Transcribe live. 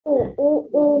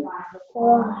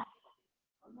Hello.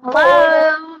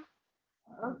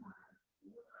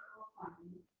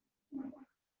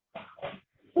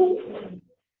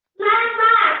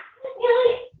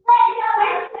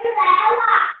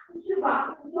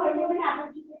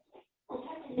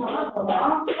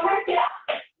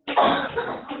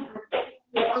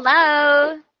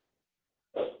 Hello.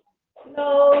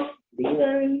 Hello,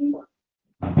 Steven.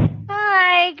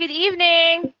 Hi, good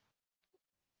evening.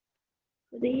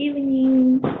 Good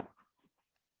evening.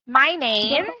 My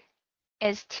name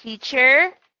is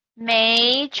Teacher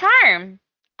May Charm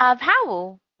of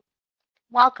Howell.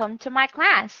 Welcome to my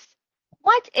class.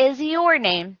 What is your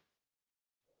name?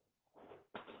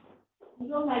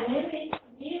 My name is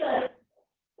Steven.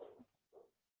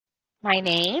 My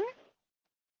name?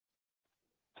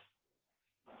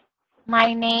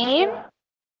 My name?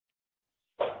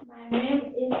 My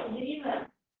name is Steven.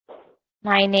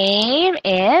 My name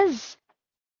is...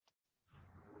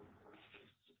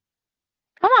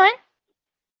 Come on.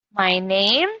 My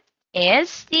name is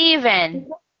Steven.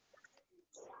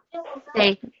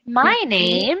 Say, my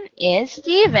name is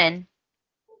Steven.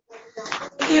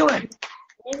 Steven.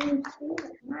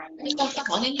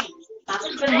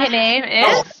 My name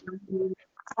is...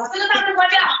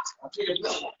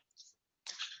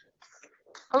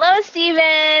 Hello,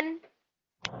 Steven.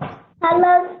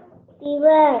 Hello,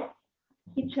 Steven.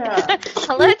 Teacher.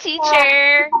 Hello,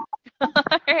 teacher.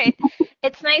 All right.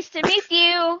 It's nice to meet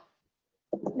you.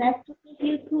 Nice to meet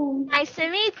you too. Nice to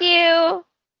meet you.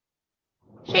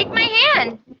 Shake my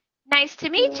hand. Nice to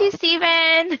meet you,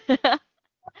 Steven.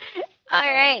 All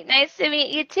right. Nice to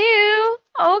meet you too.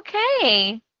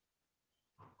 Okay.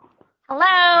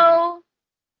 Hello.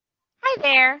 Hi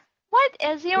there. What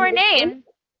is your name?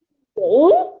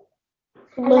 Hello.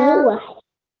 Hello.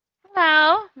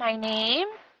 My name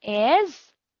is...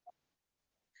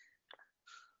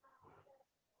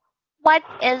 What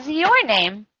is your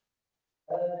name?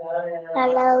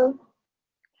 Hello.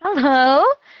 Hello.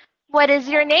 What is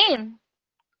your name?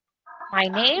 My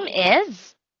name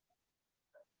is...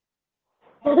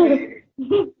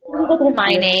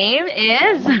 My name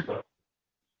is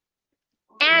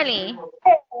Annie.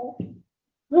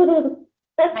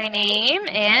 My name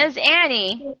is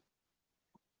Annie.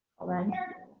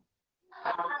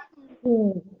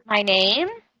 My name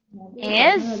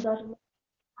is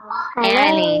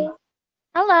Annie.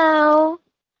 Hello.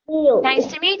 Nice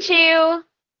to meet you.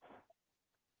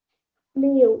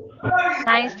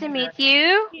 Nice to meet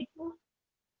you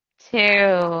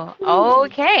too.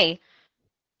 Okay.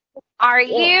 Are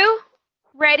you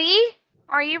ready?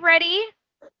 Are you ready?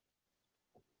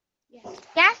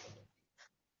 Yes?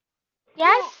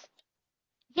 Yes?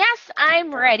 Yes,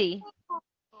 I'm ready.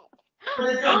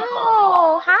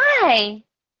 Oh, hi.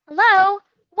 Hello.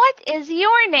 What is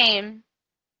your name?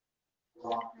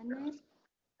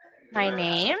 My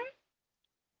name?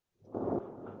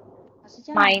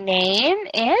 My name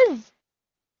is?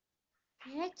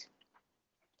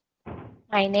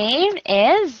 My name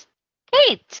is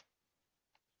Kate.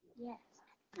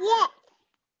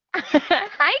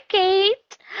 Hi,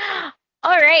 Kate.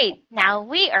 All right, now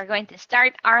we are going to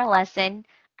start our lesson.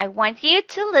 I want you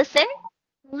to listen.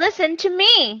 Listen to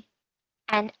me.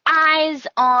 And eyes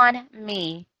on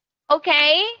me.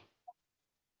 Okay?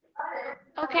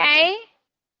 Okay?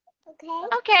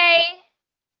 Okay.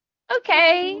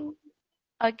 Okay.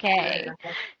 Okay.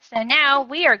 So now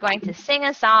we are going to sing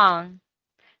a song.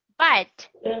 But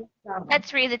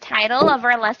let's read the title of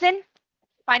our lesson.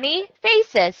 Funny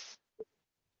faces.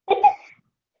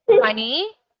 Funny.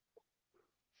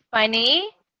 Funny.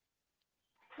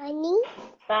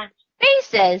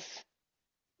 Faces.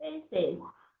 Faces.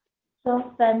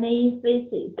 So funny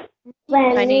faces.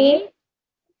 Funny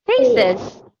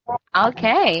faces.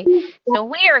 Okay. So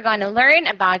we are going to learn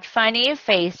about funny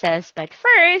faces. But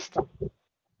first,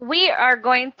 we are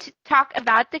going to talk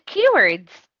about the keywords.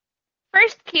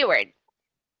 First keyword.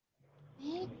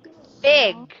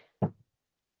 Big.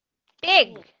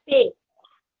 Big. Big.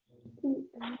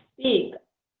 Big.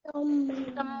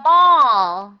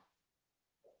 Small.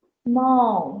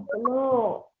 Small.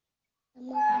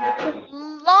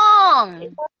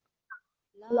 Long.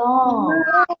 Long.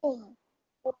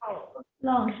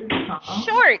 Long 是长。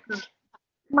 Short.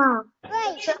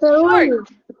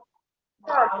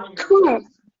 Short.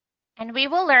 And we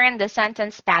will learn the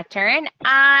sentence pattern.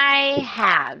 I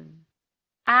have.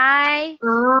 I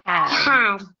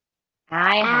have.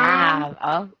 I have.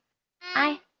 Oh,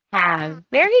 I have.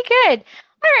 Very good.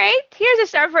 All right, here's a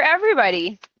star for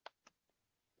everybody.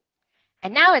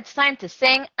 And now it's time to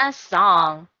sing a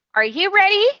song. Are you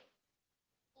ready?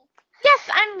 Yes,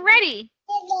 I'm ready.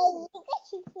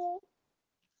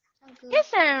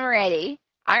 Yes, I'm ready.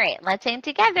 All right, let's sing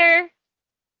together.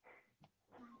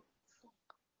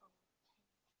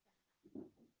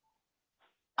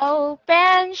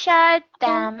 Open, shut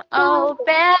them,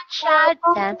 open, shut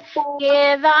them.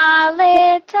 Give a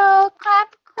little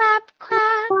clap, clap,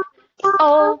 clap.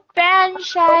 Open,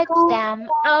 shut them,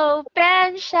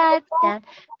 open, shut them.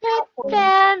 Put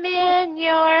them in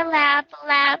your lap,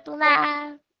 lap,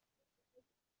 lap.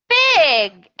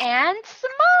 Big and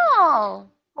small.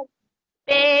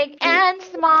 Big and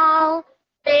small.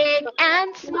 Big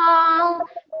and small.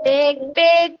 Big,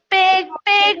 big, big,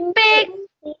 big, big,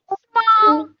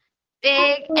 small.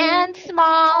 Big and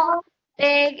small.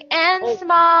 Big and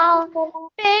small.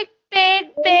 Big, big,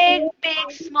 big,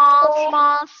 big, small,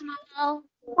 small, small.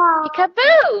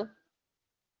 Peekaboo.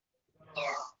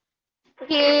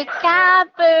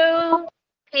 Peekaboo.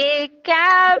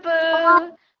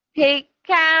 Peekaboo.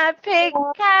 Pika,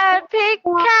 pika,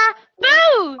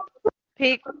 peekaboo.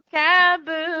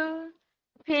 Peekaboo.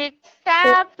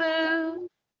 Peekaboo.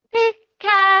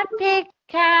 Pika,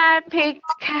 pika,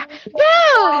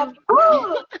 peekaboo.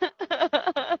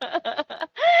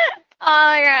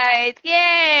 All right.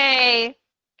 Yay.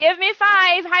 Give me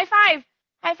 5. High five.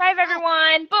 High five,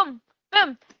 everyone. Boom,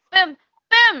 boom, boom,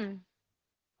 boom.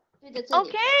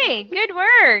 Okay, good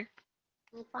work.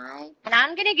 And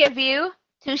I'm going to give you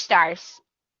 2 stars.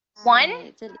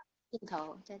 1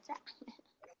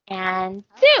 and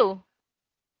 2.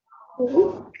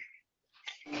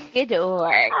 Good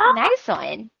work. Nice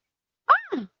one.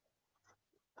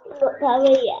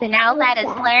 So now let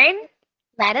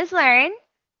us learn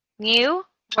new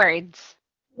words.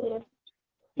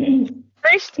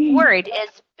 First word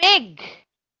is big.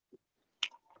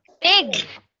 Big.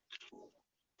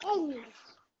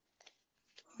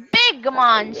 Big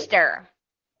monster.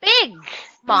 Big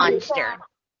monster.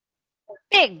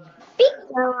 Big.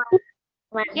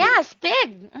 Yes,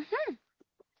 big.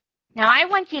 Now I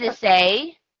want you to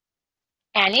say,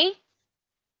 Annie,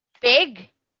 big,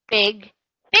 big,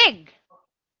 big.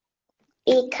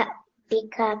 Pika,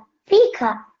 pika,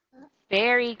 pika.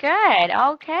 Very good.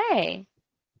 Okay.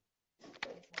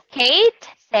 Kate,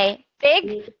 say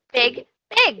big, big,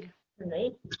 big.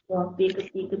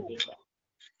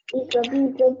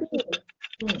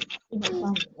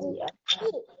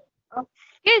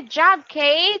 Good job,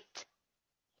 Kate.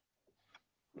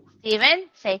 Steven,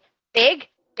 say big,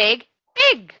 big,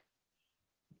 big.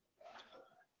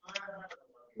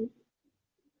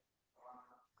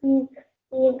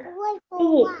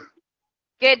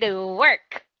 Good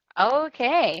work.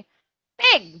 Okay.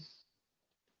 Big.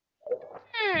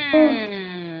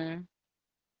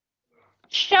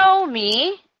 Show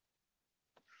me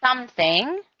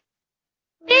something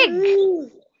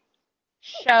big.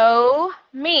 Show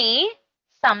me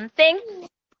something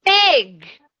big.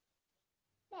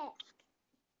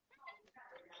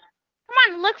 Come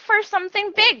on, look for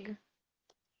something big.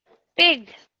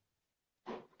 Big.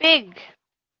 Big.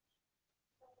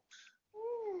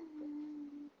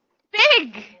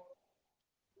 Big.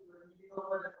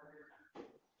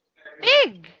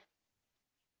 Big.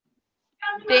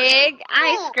 Big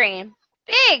ice cream.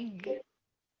 Big.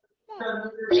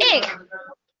 Big.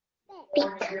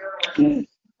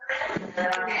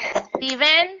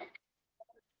 Steven,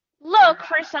 look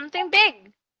for something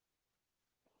big.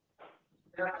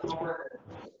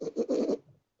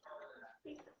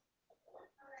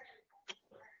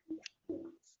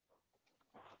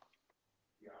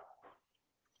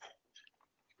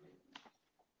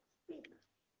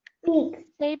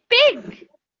 Say big.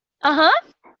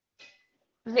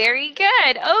 Very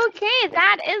good. Okay,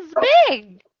 that is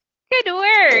big. Good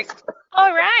work.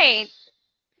 All right.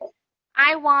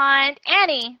 I want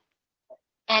Annie.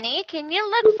 Annie, can you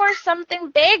look for something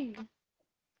big?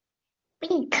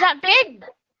 Is that big?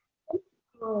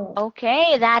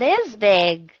 Okay, that is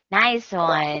big. Nice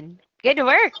one. Good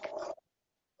work.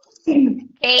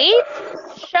 Kate,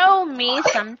 show me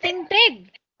something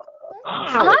big.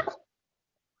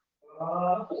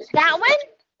 That one?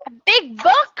 A big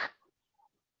book?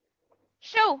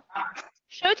 Show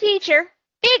teacher.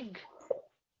 Big.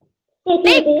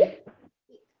 Big.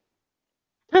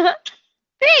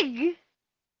 Big.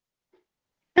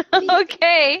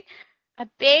 Okay. A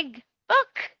big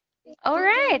book. All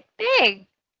right. Big.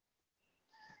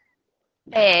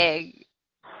 Big.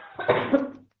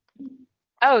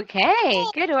 Okay.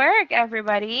 Good work,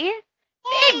 everybody.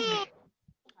 Big.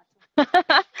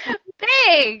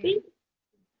 Big.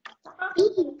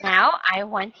 Now I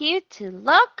want you to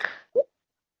look,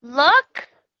 listen,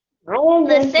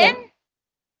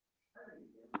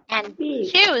 and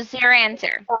choose your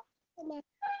answer.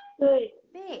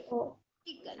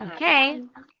 Okay.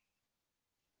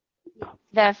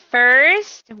 The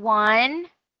first one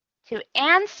to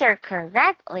answer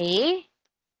correctly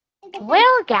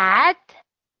will get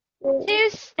 2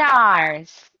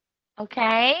 stars.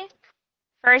 Okay?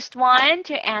 First one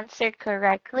to answer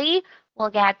correctly will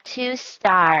get 2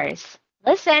 stars.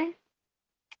 Listen.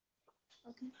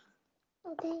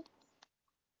 Okay.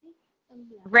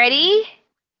 Ready?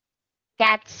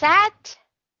 Get set.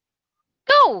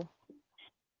 Go!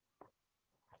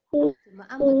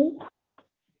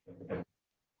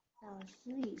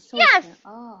 Yes!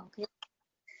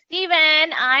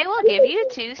 Steven, I will give you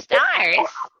 2 stars.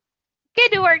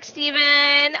 Good work,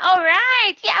 Steven. All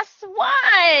right. Yes,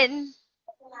 1,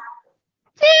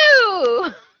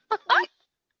 2.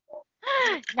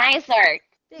 Nice work.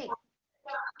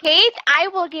 Kate, I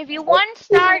will give you 1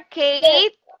 star,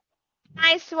 Kate.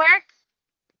 Nice work.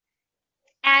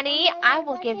 Annie, I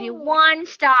will give you 1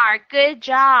 star. Good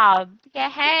job.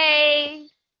 Yay.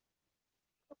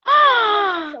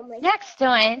 Next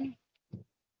one.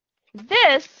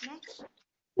 This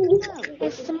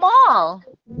is small.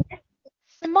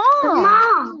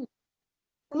 Small.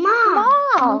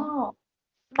 Small.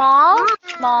 Small,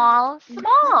 small,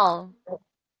 small.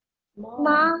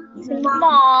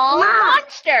 Small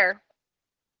monster.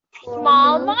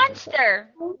 Small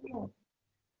monster.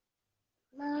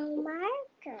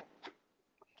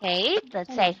 Okay,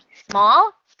 let's say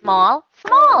small, small,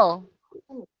 small.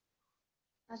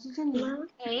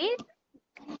 Okay,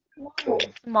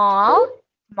 small,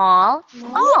 small,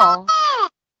 small.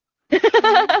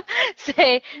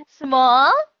 Say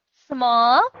small,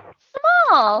 small,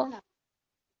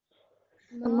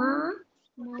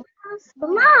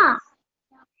 small.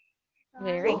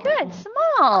 Very good.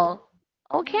 Small.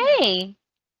 Okay.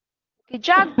 Good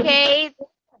job, Kate.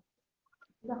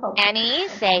 Annie,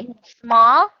 say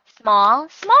small, small,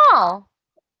 small.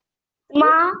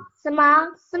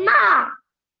 Small.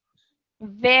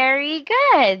 Very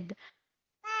good.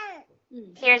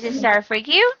 Here's a star for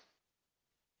you.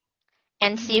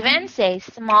 And Steven, say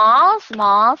small,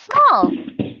 small, small.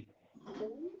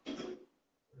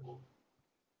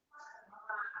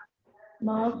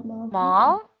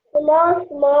 Small.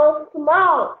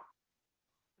 Small.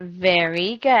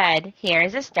 Very good.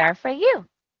 Here's a star for you.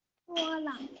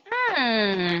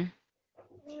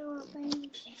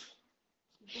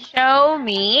 Show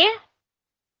me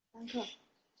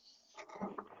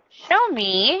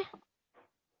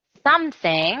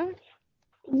something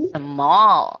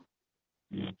small.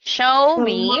 Show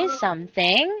me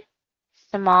something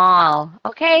small.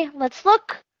 Okay, let's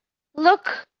look.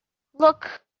 Look,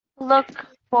 look, look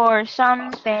for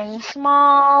something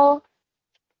small.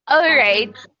 All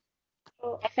right,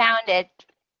 I found it.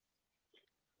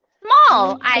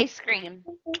 Small ice cream.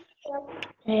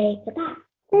 Big,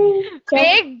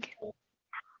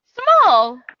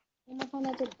 small.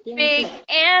 Big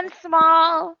and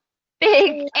small.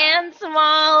 Big and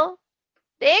small.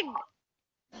 Big,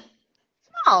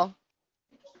 small.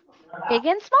 Big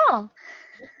and small.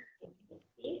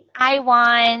 I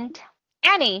want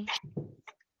Annie.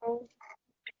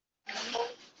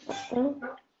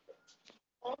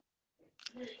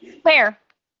 Where?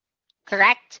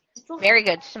 Correct. Very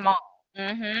good. Small.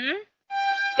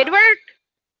 Good work.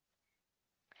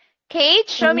 Kate,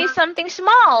 show me something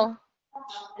small.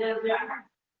 Where?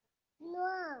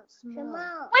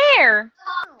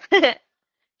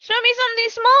 Show me something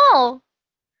small.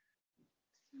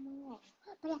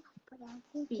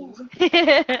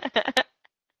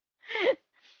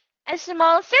 A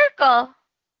small circle.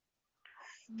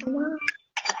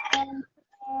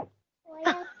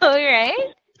 All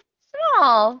right.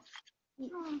 Small.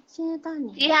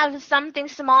 Do you have something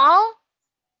small?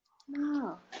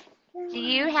 Do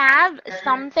you have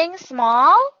something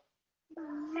small?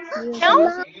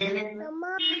 No?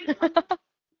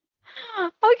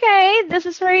 Okay, this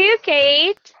is for you,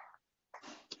 Kate.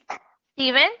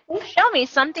 Steven, show me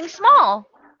something small.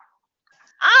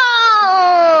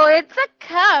 Oh, it's a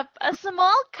cup, a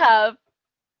small cup.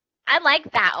 I like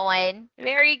that one.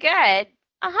 Very good.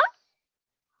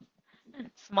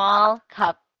 Small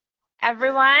cup.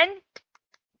 Everyone,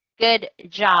 good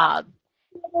job.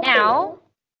 Now,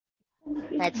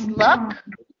 let's look,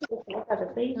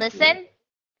 listen,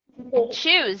 and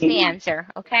choose the answer,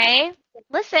 okay?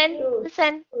 Listen,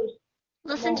 listen.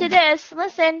 Listen to this.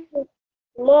 Listen.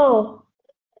 Small.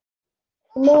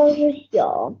 Small 是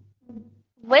小。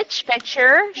 Which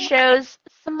picture shows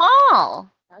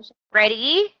small?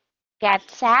 Ready? Get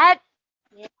set.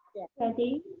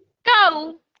 Ready?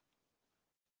 Go.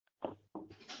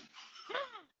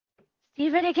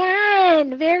 Steven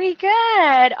again. Very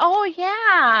good. Oh,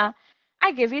 yeah.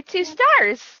 I give you 2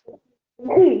 stars.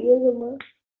 1,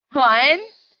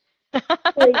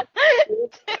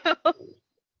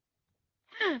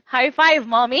 High five,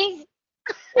 mommy.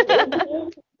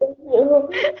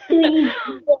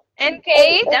 And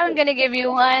Kate, I'm gonna give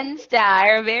you 1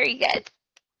 star. Very good.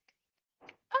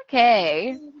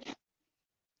 Okay.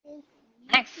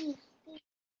 Next.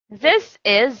 This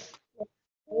is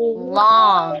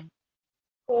long.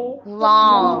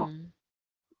 Long.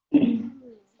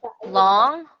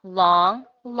 Long, long,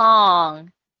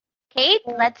 long. Kate,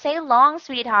 let's say long,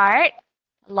 sweetheart.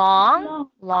 Long,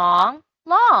 long,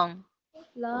 long.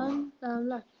 Long, long,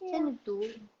 long. Xem được tú.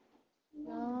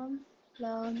 Long,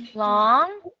 long.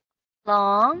 Long,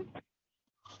 long.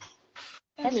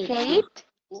 Yes, Kate.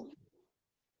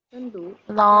 Xem đủ.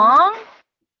 Long,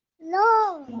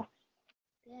 Long.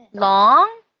 long,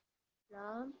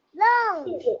 Long.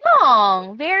 Long.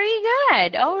 long. Very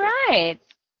good. All right.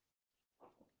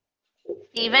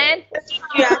 Steven?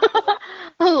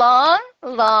 Long,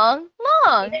 long,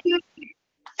 long.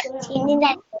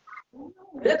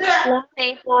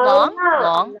 Say long,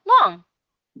 long, long.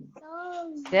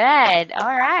 Good.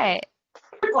 All right.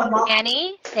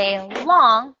 Annie, say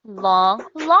long, long,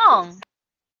 long.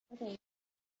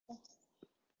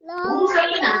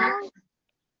 Long.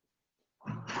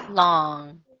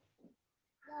 Long.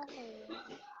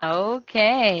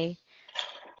 Okay.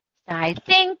 So I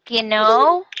think you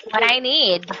know what I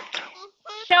need.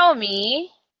 Show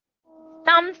me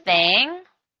something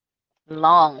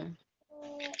long.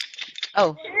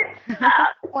 Oh,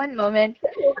 1 moment.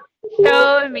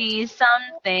 Show me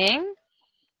something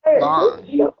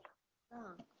long.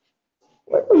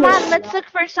 Come on, let's look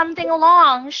for something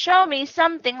long. Show me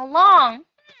something long.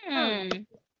 Hmm.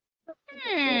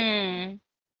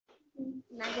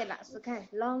 拿给老师看。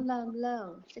Long, long,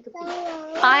 long. 这个笔。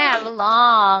I have a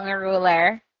long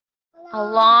ruler. A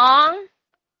long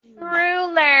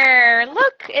ruler.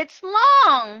 Look, it's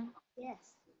long.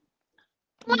 Yes.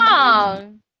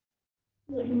 Long.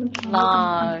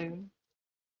 Long.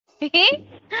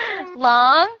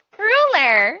 Long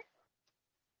ruler.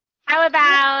 How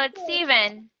about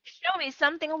Steven? Show me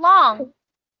something long.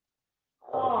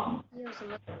 你有什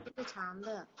么最长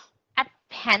的？ A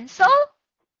pencil?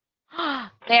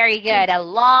 Very good. A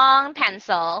long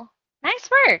pencil. Nice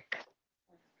work.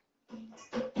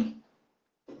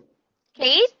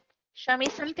 Kate, show me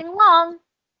something long.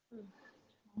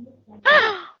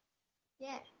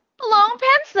 Yeah. Long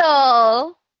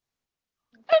pencil.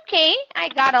 Okay, I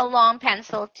got a long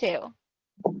pencil too.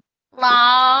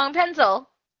 Long pencil.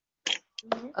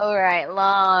 All right,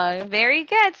 long. Very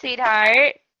good,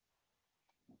 sweetheart.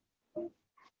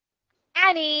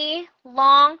 Annie,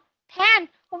 long pen.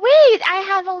 Wait, I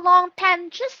have a long pen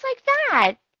just like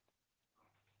that.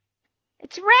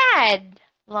 It's red.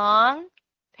 Long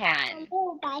pen.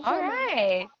 All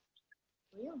right.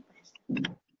 不用白色。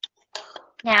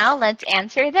 Now let's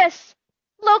answer this.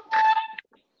 Look,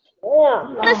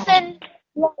 listen,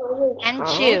 and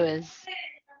choose.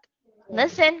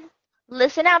 Listen.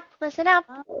 Listen up. Listen up.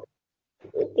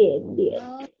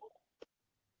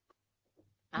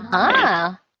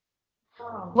 Uh-huh.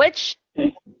 Which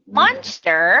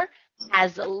monster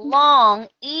has long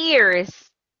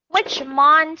ears? Which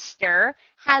monster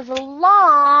has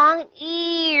long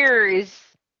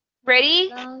ears? Ready?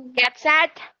 Long. Get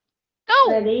set.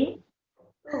 Go. Ready?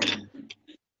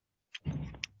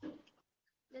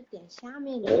 要点下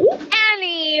面的。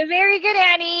 Annie. Very good,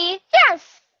 Annie.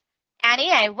 Yes.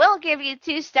 Annie, I will give you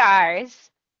 2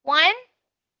 stars. 1,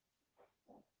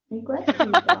 没关系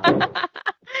的。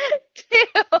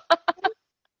 2.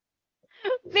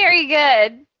 Very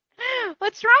good.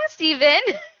 What's wrong, Steven?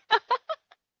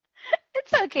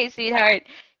 It's okay, sweetheart.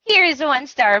 Here's 1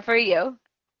 star for you.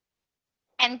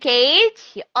 And Kate,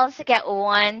 you also get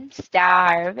 1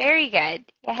 star. Very good.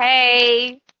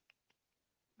 Hey.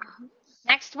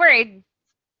 Next word.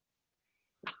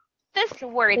 This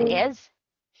word is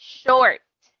short.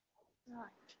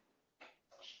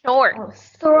 Short. Oh,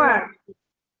 short.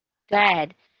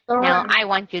 Good. Now I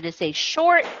want you to say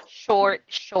short, short,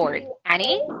 short.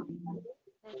 Annie?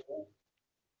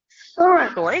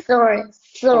 Short. Short. Short.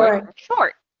 Short.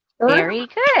 Short. Very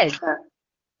good.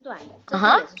 短的。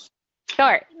 Uh-huh.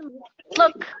 Short.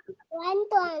 Look.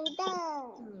 短的。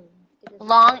 这个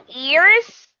Long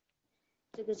ears.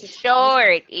 这个是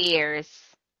Short ears.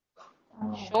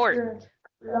 Short.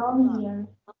 Long ears.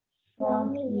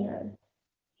 Long ears.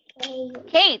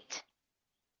 Kate.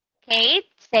 Kate,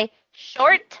 say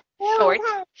short, short,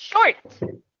 short.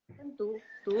 跟读。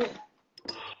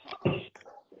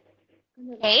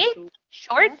 Kate,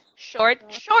 short, short,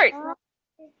 short.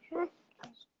 Short.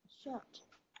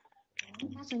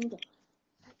 大声一点。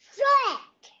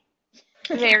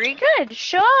Very good.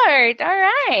 Short. All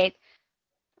right.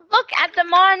 Look at the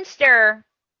monster.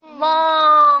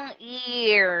 Long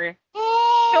ear.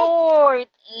 Short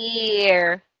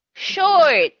ear.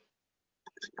 Short.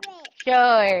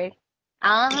 Short.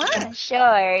 Uh-huh.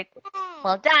 Short.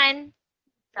 Well done.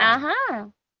 Uh-huh.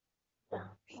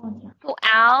 Who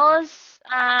else?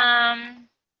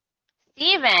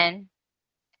 Steven.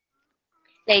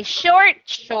 Say short,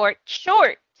 short,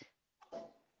 short.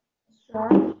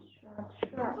 Short,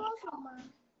 short,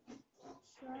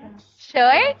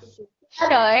 Short,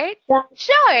 short, short.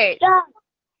 short. Short.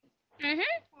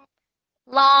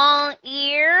 Long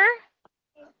ear,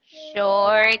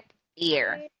 short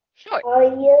ear. Short.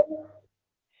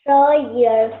 Short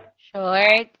ear.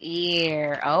 Short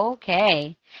ear.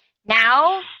 Okay.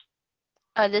 Now,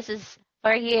 oh, this is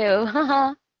for you.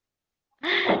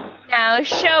 Now,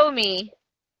 show me.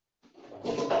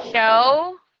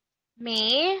 Show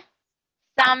me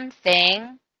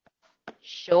something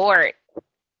short.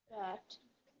 That.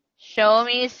 Show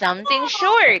me something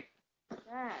short.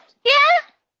 That. Yeah?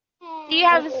 Do you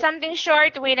have something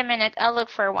short? Wait a minute. I'll look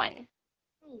for one.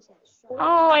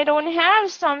 Oh, I don't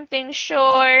have something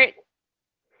short.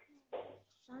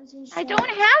 I don't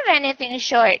have anything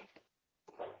short.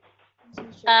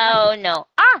 Oh, no.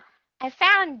 Ah, I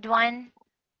found one.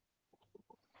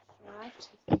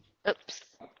 Oops.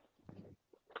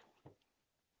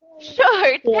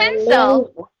 Short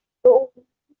pencil.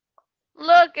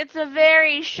 Look, it's a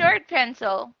very short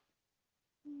pencil.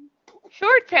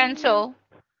 Short pencil.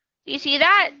 Do you see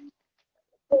that?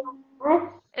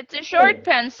 It's a short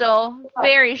pencil.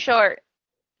 Very short.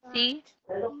 See?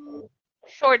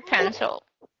 Short pencil.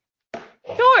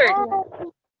 Short.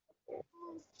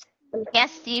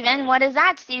 Yes, Steven. What is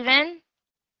that, Steven?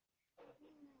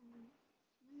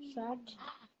 Short.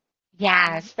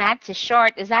 Yes, that's a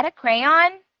short. Is that a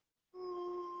crayon?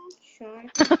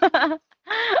 Short.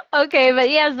 Okay, but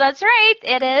yes, that's right.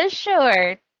 It is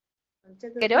short.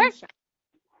 Good work.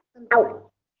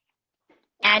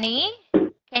 Annie,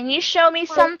 can you show me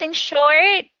something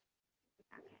short?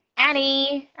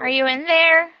 Annie, are you in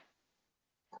there?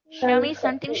 Show me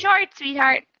something short,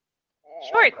 sweetheart.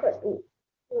 Short.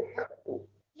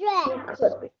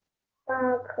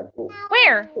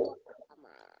 Where?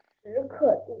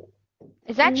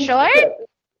 Is that short?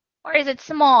 Or is it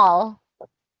small?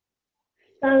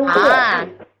 Ah,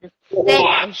 the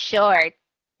stick is short.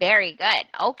 Very good.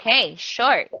 Okay,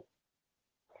 short.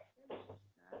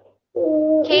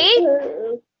 Kate,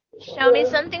 show me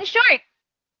something short.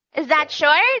 Is that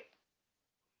short?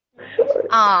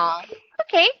 Oh,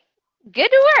 okay.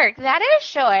 Good work. That is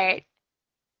short.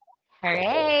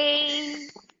 Hooray.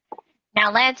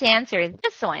 Now let's answer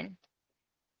this one.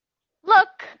 Look,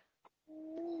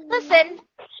 listen,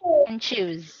 and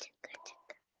choose.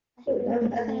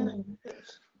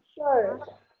 Short.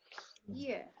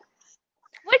 Yeah.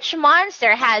 Which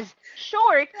monster has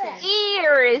short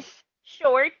ears?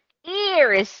 Short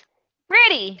ears.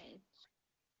 Ready.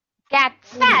 Get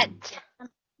set.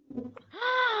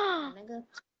 那个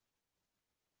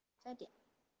再点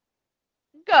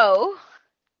Go.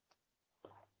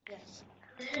 yes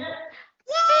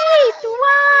Kate,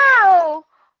 wow.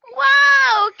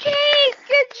 Wow, Kate,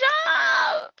 good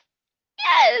job.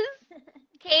 Yes.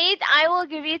 Kate, I will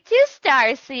give you 2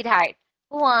 stars, sweetheart.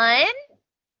 1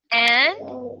 and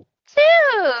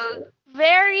 2.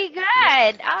 Very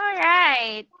good. All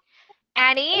right.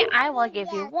 Annie, I will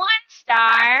give you 1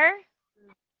 star.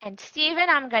 And Steven,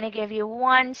 I'm going to give you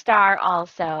 1 star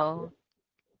also.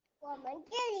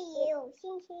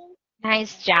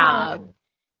 Nice job.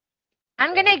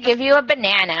 I'm going to give you a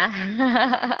banana.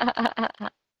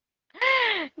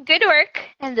 Good work.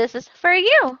 And this is for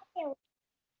you.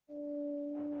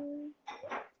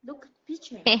 look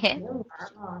picture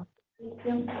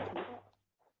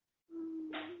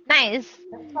Nice.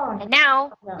 And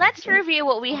now, let's review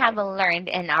what we have learned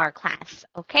in our class,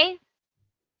 okay?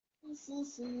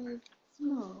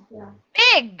 small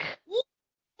Big.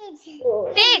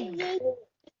 Big.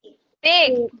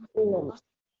 Big.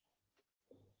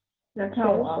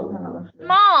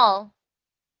 Small.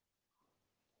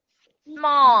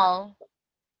 Small.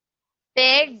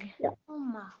 Big.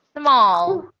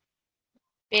 Small.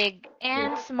 Big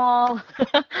and small.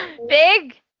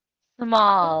 Big.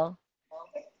 Small.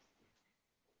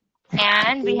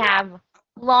 And we have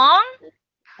long.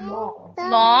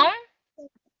 Long.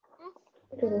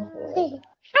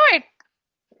 Short.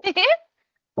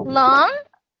 Long.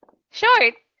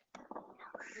 Short.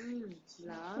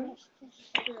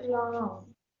 long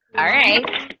All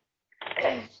right.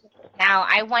 Now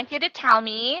I want you to tell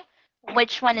me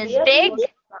which one is big,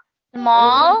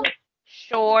 small,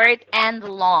 short, and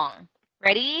long.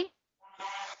 Ready?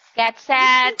 Get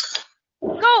set.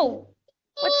 Go.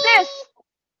 What's this?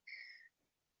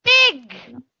 Big.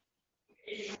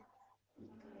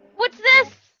 What's this?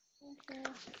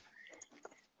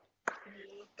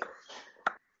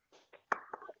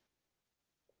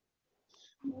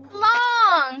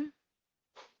 Long.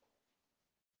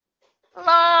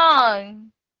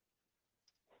 Long.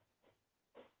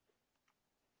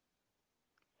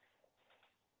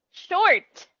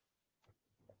 Short.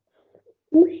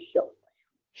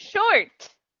 Short.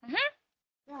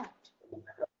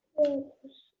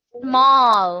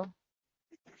 Small.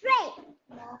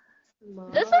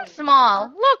 This is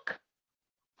small. Look.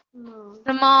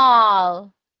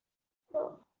 Small.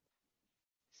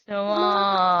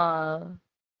 Small.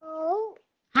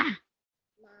 Ha.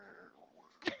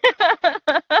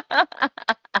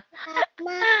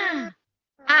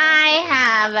 I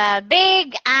have a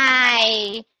big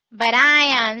eye, but I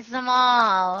am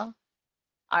small.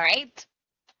 All right.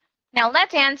 Now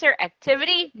let's answer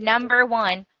activity number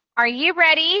 1. Are you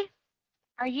ready?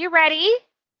 Are you ready?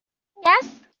 Yes?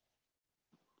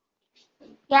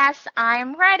 Yes,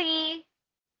 I'm ready.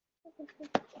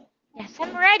 Yes,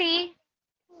 I'm ready.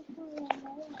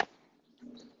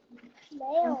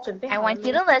 I want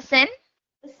you to listen.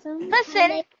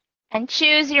 Listen and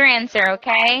choose your answer,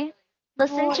 okay?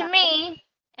 Listen to me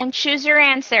and choose your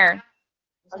answer.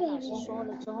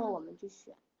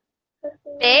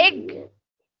 Big,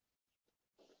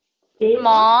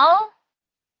 small,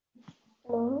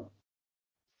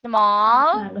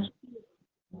 small,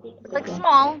 click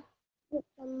small,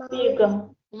 Big.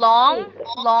 long,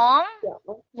 long,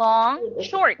 long,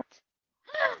 short.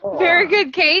 Very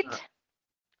good, Kate.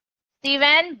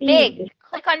 Steven, big.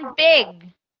 Click on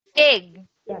big, big,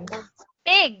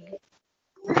 big,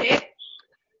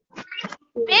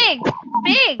 big,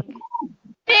 big,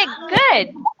 big,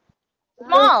 good.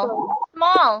 Small,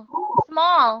 small,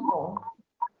 small,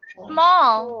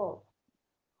 small.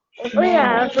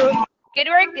 Good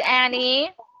work,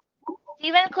 Annie.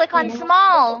 Steven, click on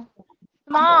small,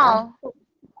 small,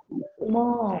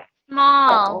 small,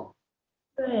 small.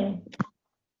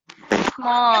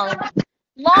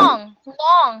 Long,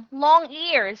 long, long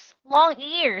ears, long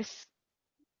ears.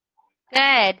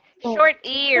 Good. Short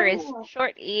ears,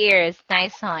 short ears.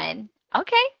 Nice one.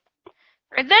 Okay.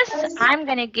 For this, I'm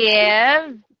going to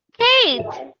give Kate.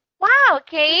 Wow,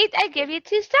 Kate, I give you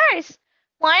 2 stars.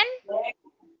 1,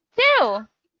 2.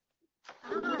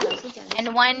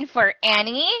 And 1 for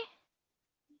Annie.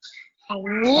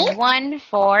 And 1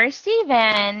 for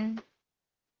Steven.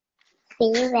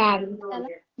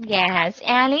 Yes,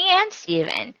 Annie and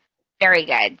Steven. Very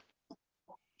good.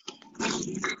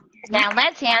 Now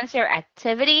let's answer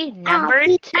activity number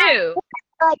 2.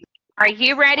 Are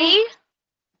you ready?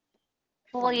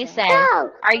 What will you say?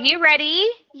 Are you ready?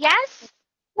 Yes?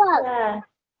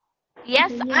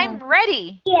 Yes, I'm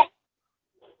ready.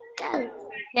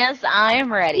 Yes,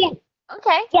 I'm ready.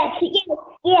 Okay.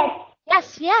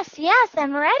 Yes,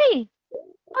 I'm ready.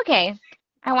 Okay.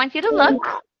 I want you to look.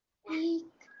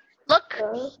 Look.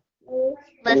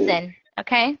 Listen,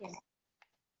 okay?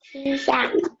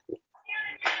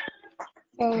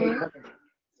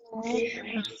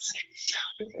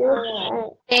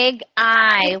 Big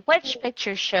eye. Which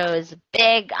picture shows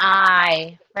big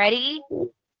eye? Ready?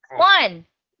 1,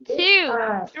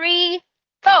 2, 3,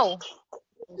 go.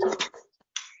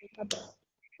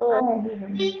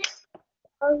 Ready?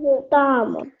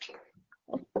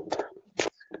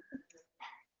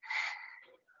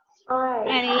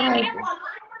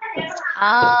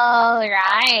 All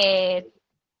right.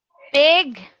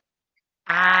 Big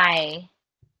eye.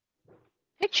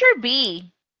 Picture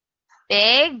B.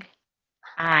 Big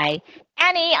eye.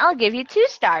 Annie, I'll give you 2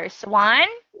 stars. 1,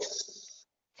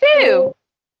 2.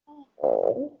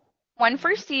 1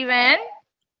 for Steven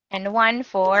and 1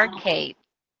 for Kate.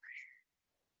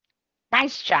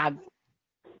 Nice job.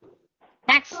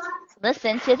 Next,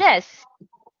 listen to this.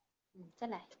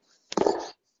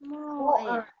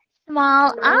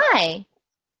 Small eye.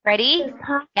 Ready?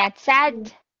 Get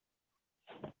set.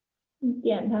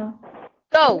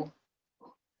 Go.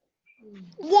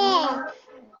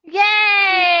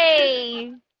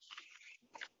 Yay!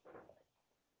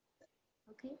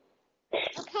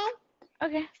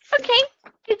 Okay.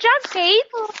 Good job, Kate.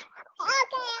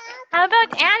 How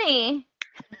about Annie?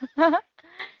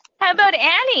 How about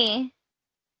Annie?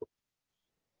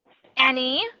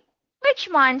 Annie, which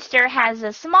monster has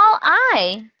a small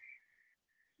eye?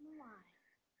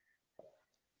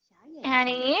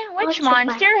 Annie, which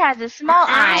monster has a small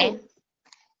eye?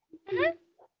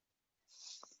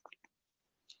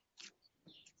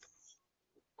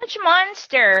 Which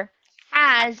monster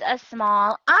has a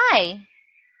small eye?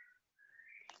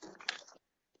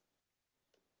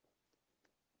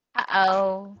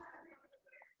 Oh.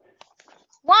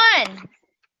 1,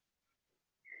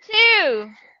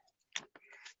 2,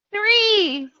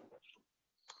 3,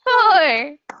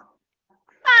 4,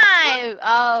 5.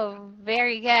 Oh,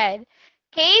 very good.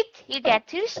 Kate, you get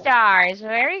 2 stars.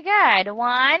 Very good.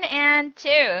 1 and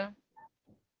 2.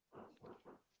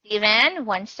 Steven,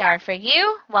 1 star for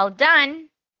you. Well done.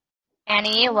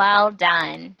 Annie, well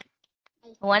done.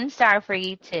 1 star for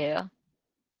you too.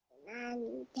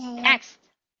 Next.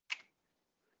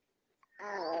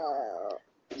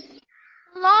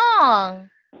 Long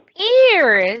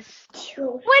ears.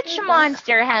 Which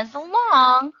monster has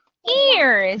long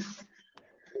ears?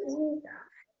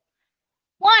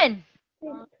 1,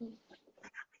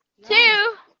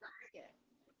 2,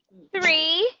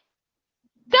 3,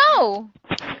 go.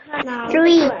 哪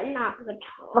个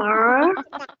肠？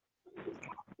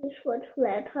你说出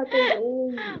来，他都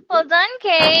容易。Well done,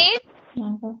 Kate.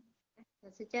 哪个？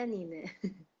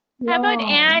 How about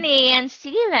Annie and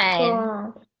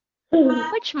Steven?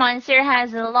 Which monster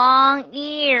has long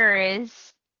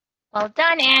ears? Well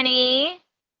done, Annie.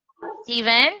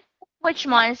 Steven, which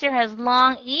monster has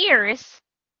long ears?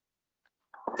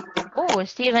 Oh,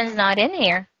 Steven's not in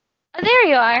here. Oh, there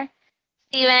you are.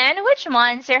 Steven, which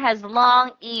monster has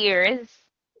long ears?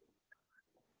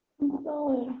 不知道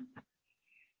哎，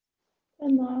在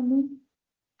哪呢？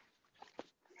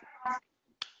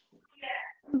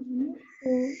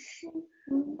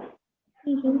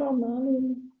已经到哪里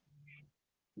了？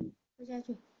喝下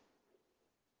去。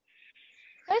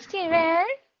 Oh, Steven.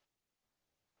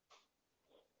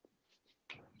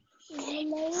 你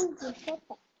们一起说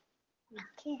的，你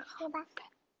听说吧。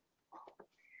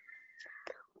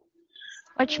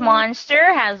 Which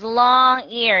monster has long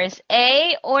ears?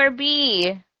 A or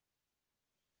B?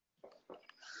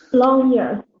 Long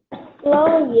ears.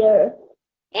 Long ears.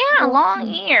 Yeah, long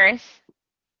ears.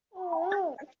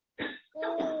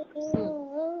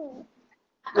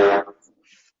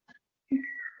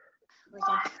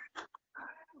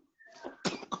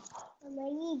 我们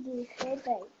一起说的。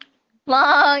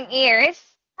 Long ears.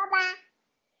 爸爸，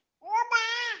爸爸。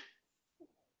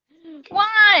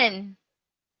 1,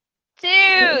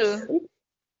 2,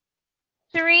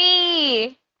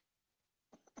 3,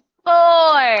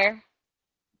 4,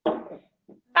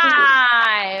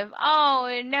 5.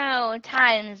 Oh no,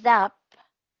 time's up.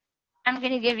 I'm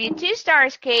going to give you 2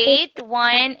 stars, Kate.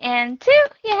 1 and 2.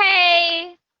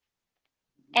 Yay!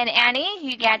 And Annie,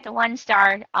 you get the 1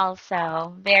 star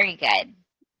also. Very good.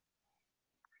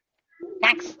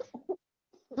 Next.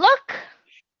 Look,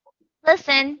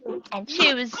 listen, and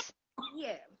choose.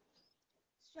 叶，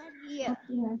酸叶，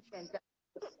选的。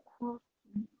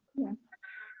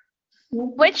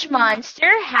 Which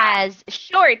monster has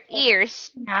short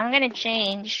ears? Now I'm going to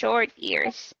change short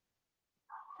ears.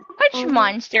 Which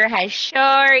monster has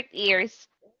short ears?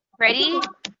 Ready,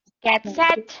 get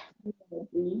set,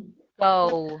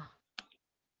 go.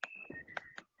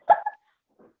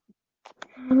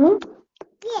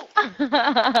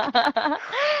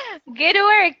 Good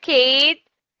work, Kate.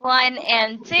 1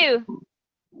 and 2.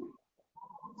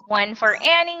 1 for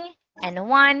Annie and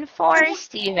 1 for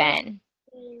Steven.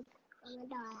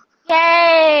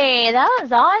 Yay, that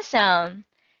was awesome.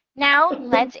 Now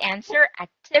let's answer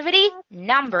activity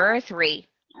number 3.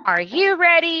 Are you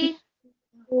ready?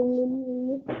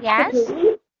 Yes?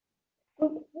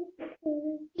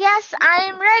 Yes,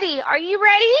 I'm ready. Are you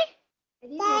ready? 等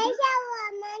一下，我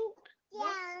们讲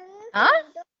Huh?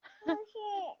 故事。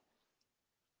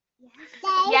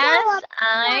 Yes,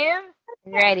 I'm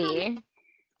ready.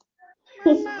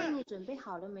 妈，你准备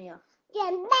好了没有？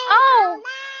准备 Oh,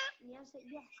 你要是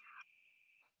yes。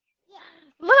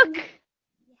 look.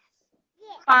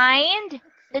 Find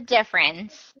the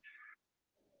difference.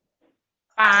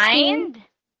 Find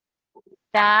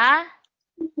the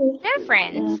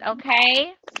difference,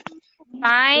 okay?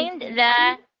 Find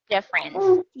the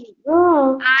difference.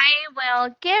 I will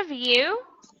give you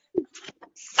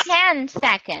 10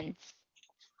 seconds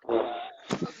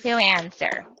to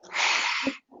answer.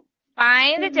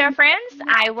 Find the difference.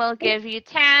 I will give you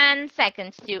 10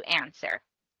 seconds to answer.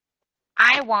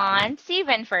 I want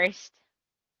Steven first.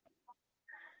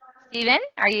 Steven,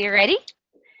 are you ready?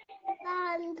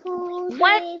 1, 2,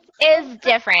 What is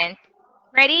different?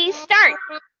 Ready, start.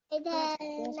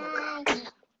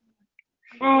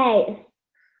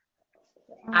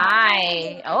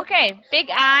 I. Okay, big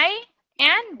I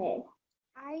and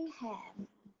I have.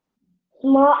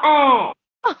 Small I.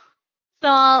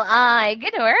 small I.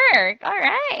 Good work. All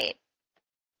right.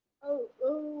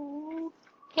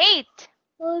 Kate,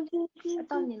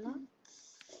 到你了。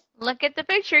 look at the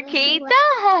picture, Kate.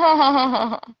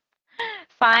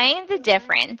 Find the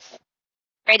difference.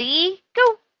 Ready? Go.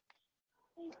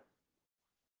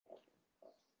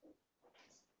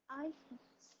 I have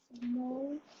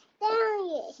small 这样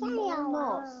也像有 small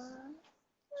啊 nose.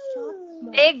 Short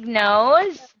nose. Big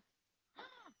nose.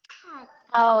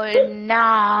 Oh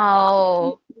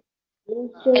no.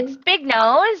 It's big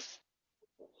nose.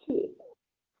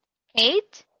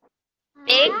 Kate.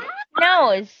 Big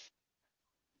nose.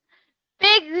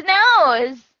 Big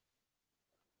nose.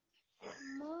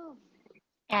 Small.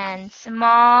 And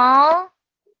small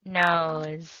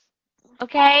nose.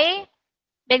 Okay?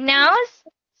 Big nose,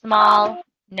 small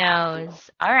nose.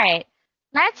 All right.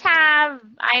 Let's have,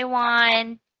 I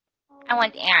want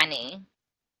Annie.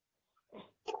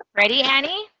 Ready,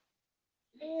 Annie?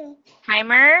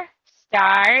 Timer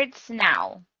starts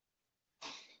now.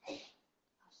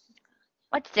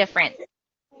 What's different?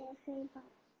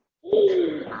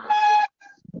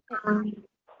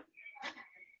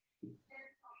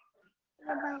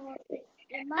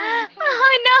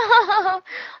 Oh no!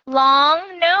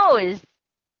 Long nose.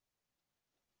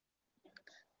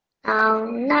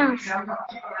 nose,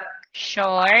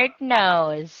 Short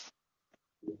nose.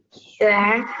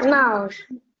 short nose.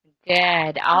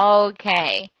 Good.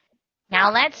 Okay.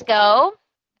 Now let's go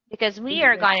because we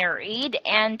are going to read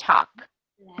and talk.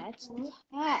 Let's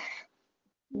have.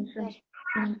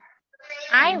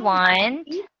 I want,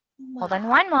 hold on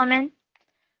one moment.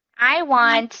 I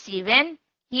want, Steven,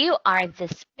 you are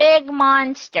this big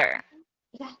monster.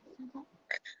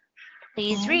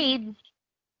 Please read.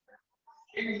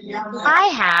 I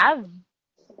have.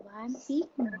 One big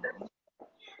nose.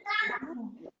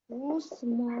 Two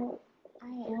small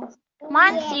eyes. Come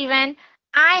on, Steven.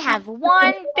 I have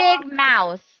one big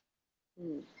mouth.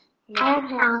 I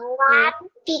have one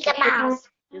big mouse.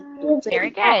 Very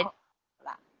good.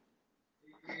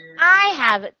 I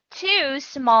have two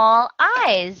small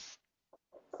eyes.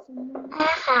 I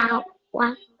have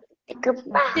one big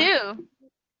mouse. Two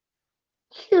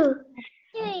Two.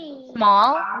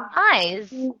 small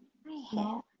eyes.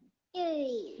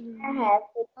 I have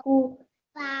two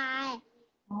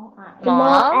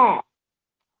Small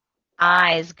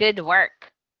eyes. Good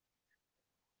work.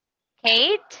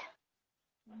 Kate,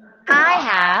 I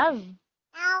have.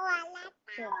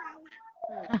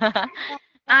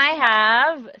 I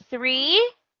have three.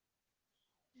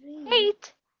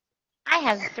 Kate, I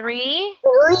have three.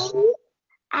 Three.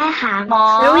 I have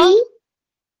Small. three.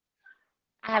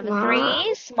 I have Small.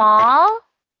 three small.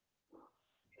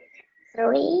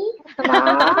 Three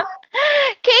small.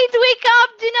 Kate, wake up.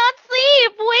 Do not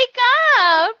sleep. Wake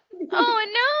up. Oh,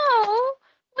 no.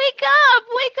 Wake up.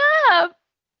 Wake up.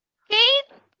 Kate?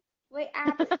 Wake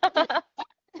up.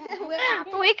 Wake up.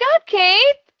 Wake up,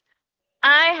 Kate.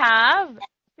 I have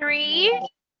three.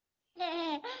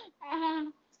 I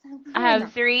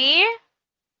have three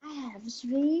I have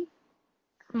three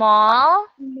small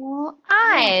small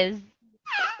eyes.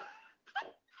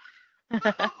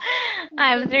 I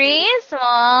have three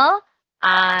small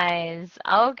eyes.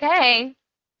 Okay.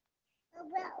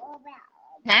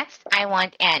 Next, I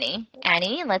want Annie.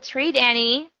 Annie, let's read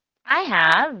Annie. I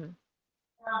have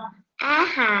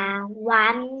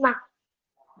one mouth.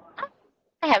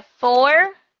 I have four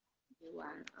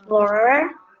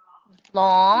Four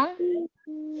long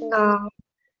long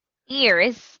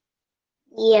ears.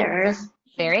 ears.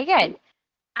 Very good.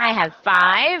 I have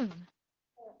five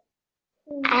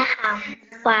I have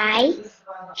five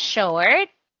short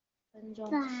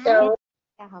short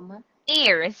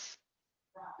ears.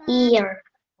 ears.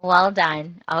 Well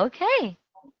done. Okay.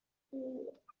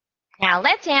 Now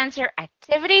let's answer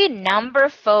activity number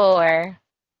 4.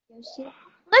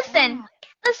 Listen.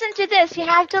 Listen to this. You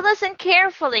have to listen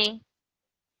carefully.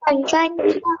 认真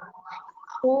听，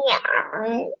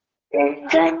认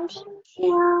真听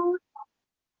听。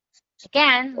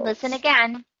 Again, listen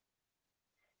again.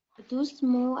 Two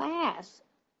small eyes.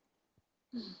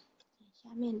 下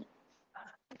面的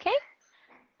Okay?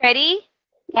 Ready?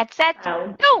 Get set.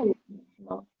 Go! Two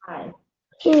small eyes.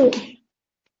 two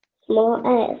small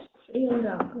eyes.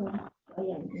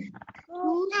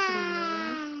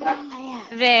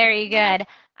 Very good.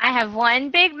 I have one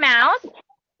big mouth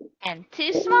and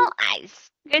two small eyes.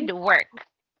 Good work.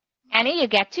 Annie, you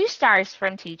get 2 stars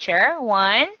from teacher.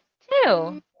 1,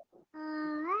 2.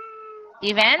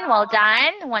 Steven, well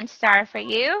done. 1 star for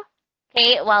you.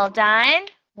 Kate, well done.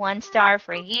 1 star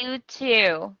for you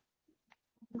too.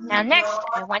 Now next,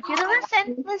 I want you to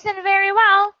listen. Listen very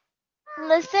well.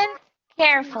 Listen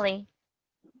carefully.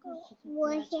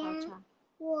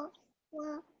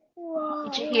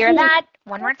 Did you hear that?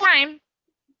 One more time.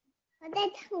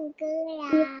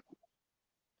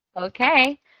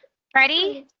 Okay.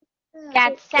 Ready?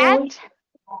 Get set.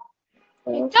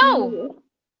 Go!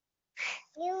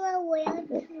 因为我要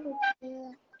吃歌。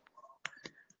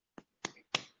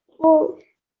我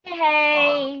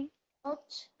Hey, Out.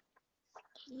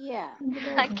 Yeah.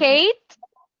 Kate.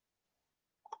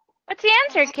 What's the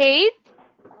answer, Kate?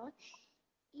 Out.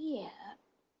 Yeah.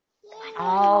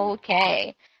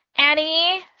 Okay.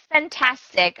 Annie,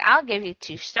 fantastic. I'll give you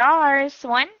 2 stars.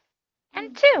 1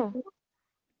 and 2.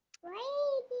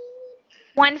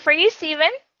 1 for you,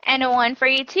 Steven, and 1 for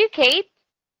you too, Kate.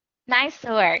 Nice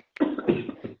work.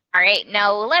 All right,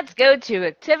 now let's go to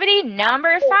activity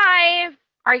number 5.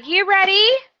 Are you ready?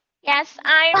 Yes,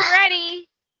 I'm ready.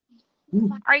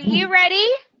 Are you ready?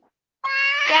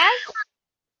 Yes?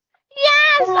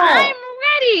 Yes, I'm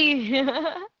ready.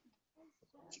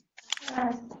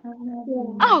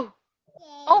 Oh,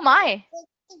 oh my.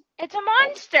 It's a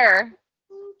monster.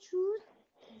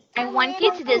 I want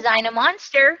you to design a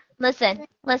monster. Listen,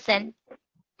 listen.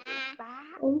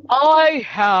 I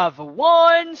have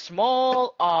one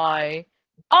small eye.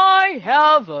 I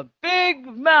have a big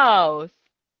mouth.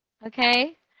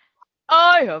 Okay?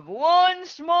 I have one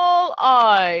small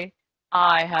eye.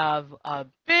 I have a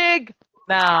big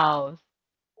mouth.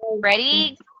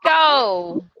 Ready?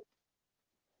 Go.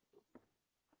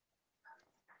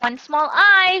 One small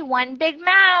eye, one big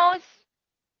mouth.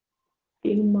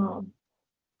 Big mouth.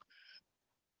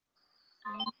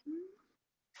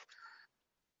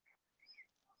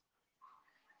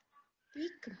 Big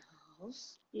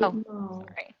mouse. Big Oh, mouth.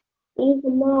 sorry. Big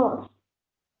mouth.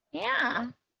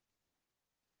 Yeah.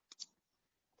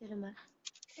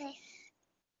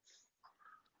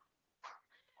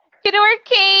 Good work,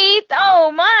 Kate.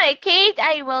 Oh my, Kate,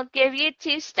 I will give you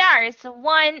 2 stars.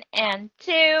 1 and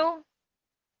 2.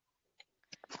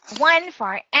 1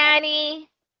 for Annie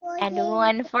and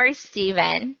 1 for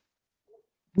Steven.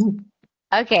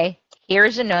 Okay,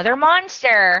 here's another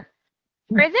monster.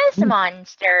 For this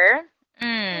monster,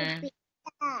 I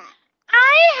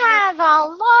have a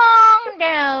long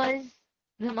nose.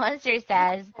 The monster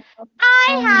says,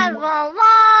 I have a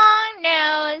long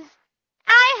nose.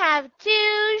 I have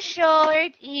 2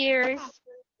 short ears.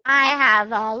 I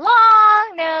have a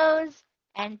long nose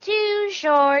and 2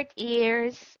 short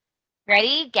ears.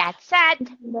 Ready, get set,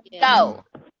 go.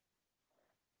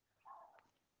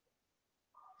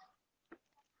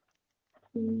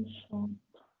 2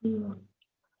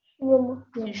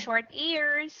 short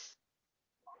ears.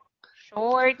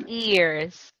 Short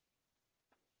ears.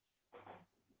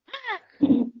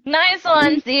 Nice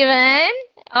one, Steven.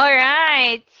 All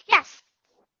right. Yes.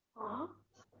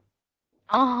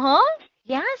 Uh-huh.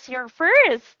 Yes, you're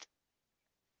first.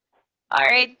 All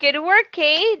right. Good work,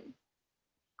 Kate.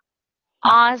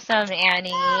 Awesome,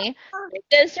 Annie.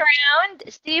 This round,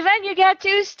 Steven, you get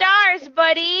 2 stars,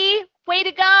 buddy. Way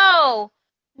to go.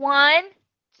 1,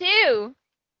 2.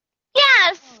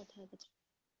 Yes.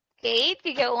 Kate,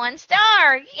 you get 1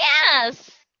 star.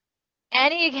 Yes.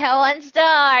 Annie, you get 1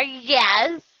 star.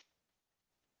 Yes.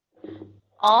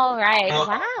 All right.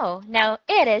 Wow. Now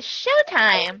it is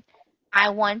showtime. I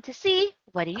want to see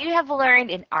what you have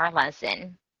learned in our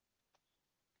lesson.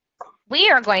 We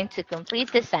are going to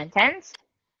complete the sentence.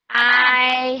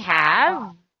 I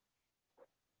have.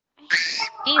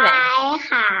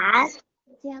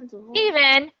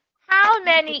 Steven, how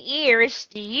many ears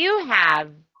do you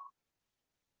have?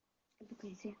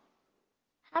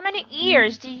 How many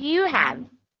ears do you have?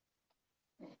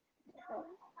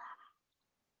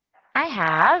 I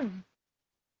have.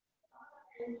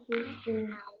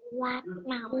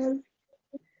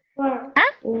 Huh?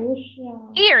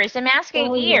 Ears. I'm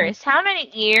asking ears. How many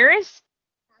ears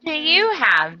do you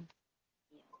have?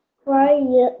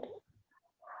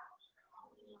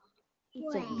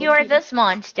 You're this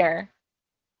monster.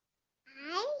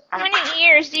 How many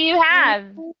ears do you have?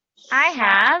 I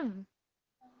have.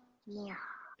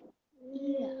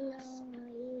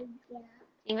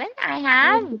 Steven, I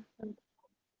have.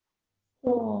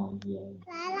 4 years.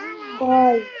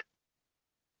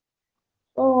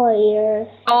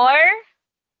 4?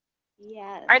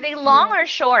 Yes. Are they long or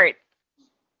short?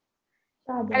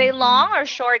 Are they long or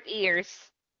short ears?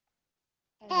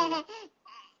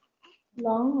 Long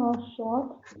or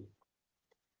short?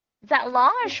 Is that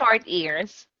long or short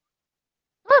ears?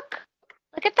 Look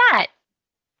at that.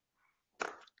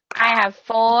 I have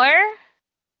 4.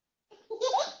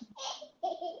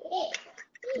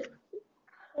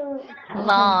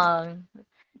 Long.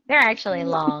 They're actually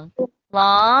long.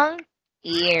 Long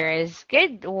ears.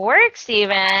 Good work,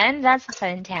 Steven. That's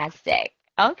fantastic.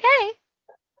 Okay.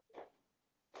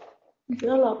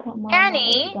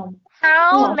 Annie,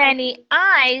 how many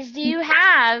eyes do you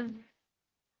have?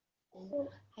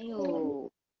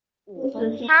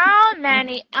 How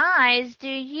many eyes do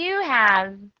you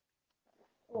have?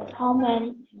 How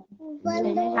many?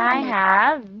 I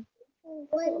have.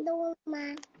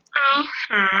 I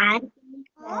had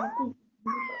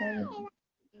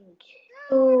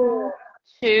two.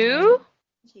 Two.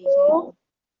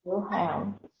 You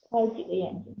have 还有几个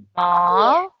眼睛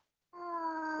Small.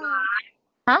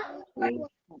 Huh?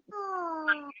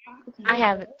 I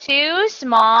have two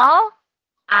small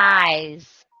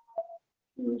eyes.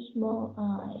 Two small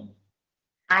eyes.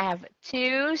 I have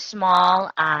two small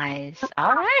eyes.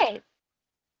 All right.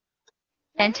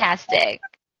 Fantastic.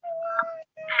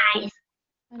 Eyes.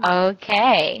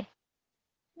 Okay.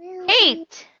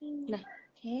 Kate.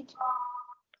 Kate.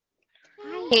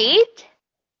 Kate,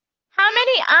 how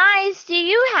many eyes do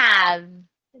you have?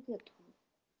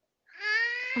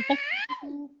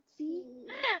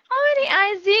 How many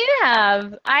eyes do you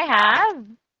have? I have.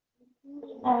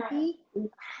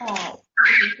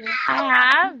 I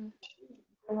have.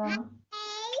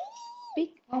 Big.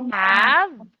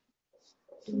 Have.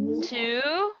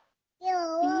 Two.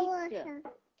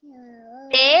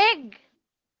 Big.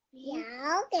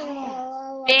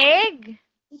 Big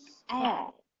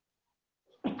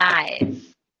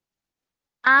eyes.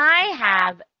 I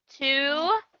have two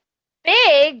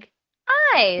big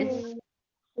eyes.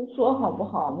 说好不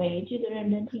好？每一句都认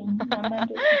真听，慢慢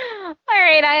就。All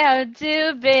right, I have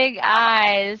two big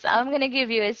eyes. I'm going to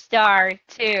give you a star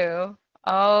too.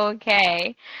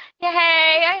 Okay.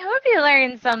 Yay, I hope you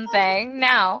learned something.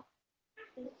 Now,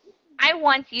 I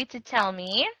want you to tell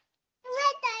me,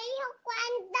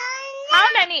 how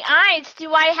many eyes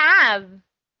do I have?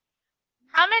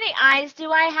 How many eyes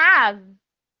do I have?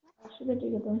 是的，这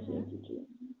个东西有几句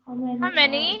？How many? How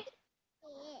many?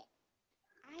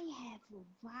 I have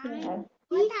Yeah.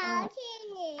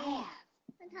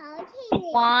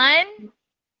 one.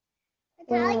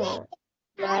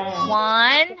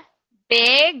 One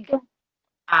big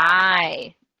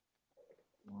eye.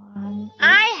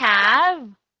 I have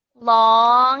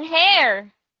long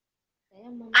hair.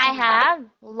 I have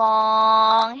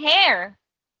long hair.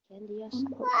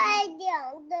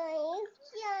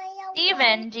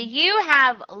 Steven, do you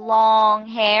have long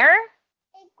hair?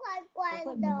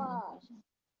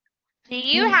 Do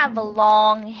you have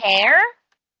long hair?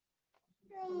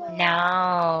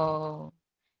 No.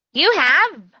 You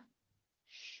have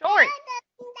short.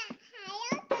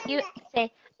 You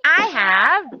say, I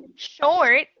have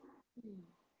short.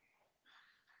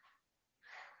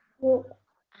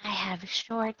 I have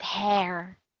short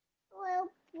hair.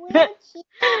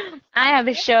 I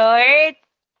have short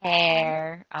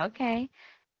hair. Okay.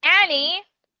 Annie,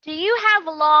 do you have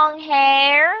long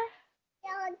hair?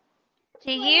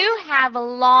 Do you have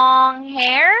long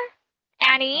hair?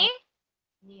 Annie?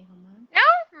 你好吗？ No?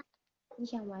 你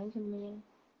想玩什么呀？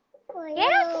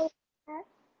 Yes.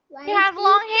 You have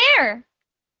long hair.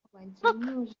 玩积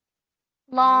木。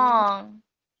 Long.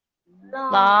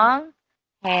 Long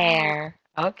hair.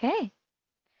 Okay.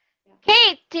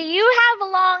 Kate, do you have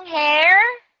long hair?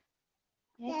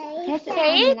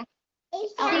 Kate?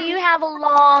 Do you have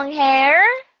long hair?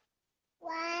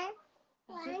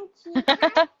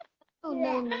 Oh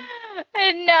no.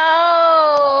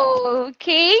 No.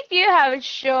 Kate, you have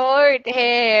short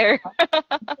hair.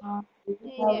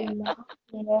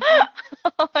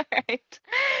 All right.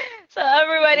 So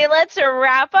everybody, let's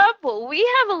wrap up what we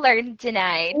have learned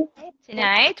tonight.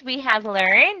 Tonight we have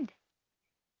learned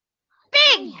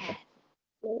big.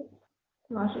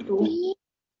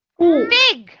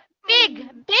 Big, big,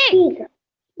 big.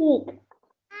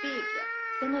 Big.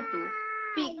 跟着读。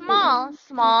Big. Small,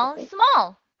 small,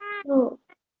 small.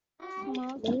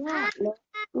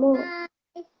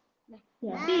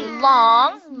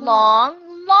 Long, long,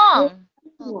 long.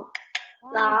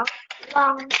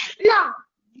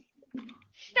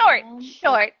 Short,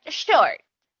 short, short.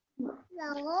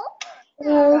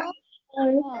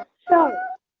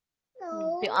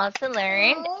 We also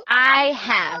learned I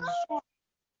have.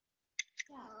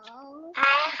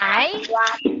 I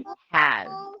have.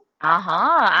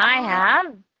 I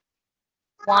have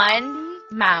one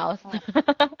mouth.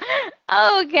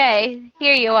 Okay,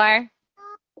 here you are.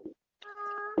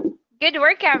 Good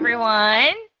work,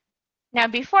 everyone. Now,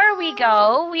 before we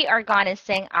go, we are going to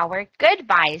sing our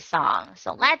goodbye song.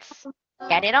 So let's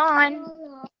get it on.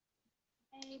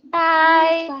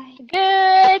 Bye.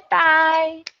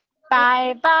 Goodbye.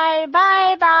 Bye, bye,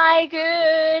 bye, bye.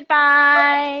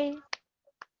 Goodbye.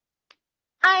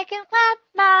 I can clap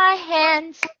my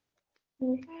hands.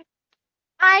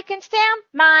 I can stamp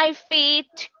my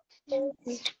feet.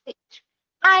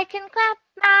 I can clap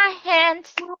my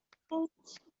hands.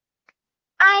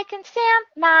 I can stamp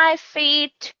my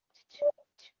feet.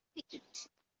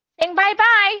 Sing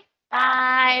bye-bye.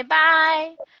 Bye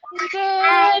bye.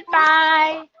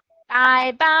 Goodbye.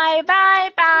 Bye bye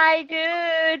bye bye.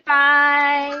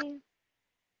 Goodbye.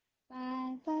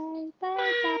 Bye, bye,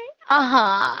 bye, bye,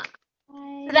 Uh-huh.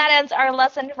 So bye. that ends our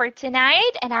lesson for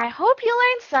tonight, and I hope you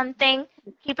learned something.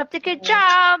 Keep up the good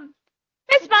job.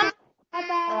 Miss Mom. Bye,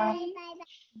 bye.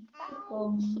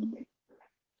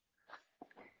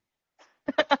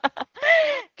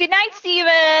 Good night,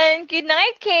 Steven. Good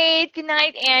night, Kate. Good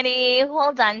night, Annie.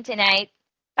 Well done tonight.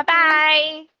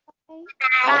 Bye-bye.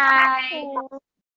 Bye. Bye.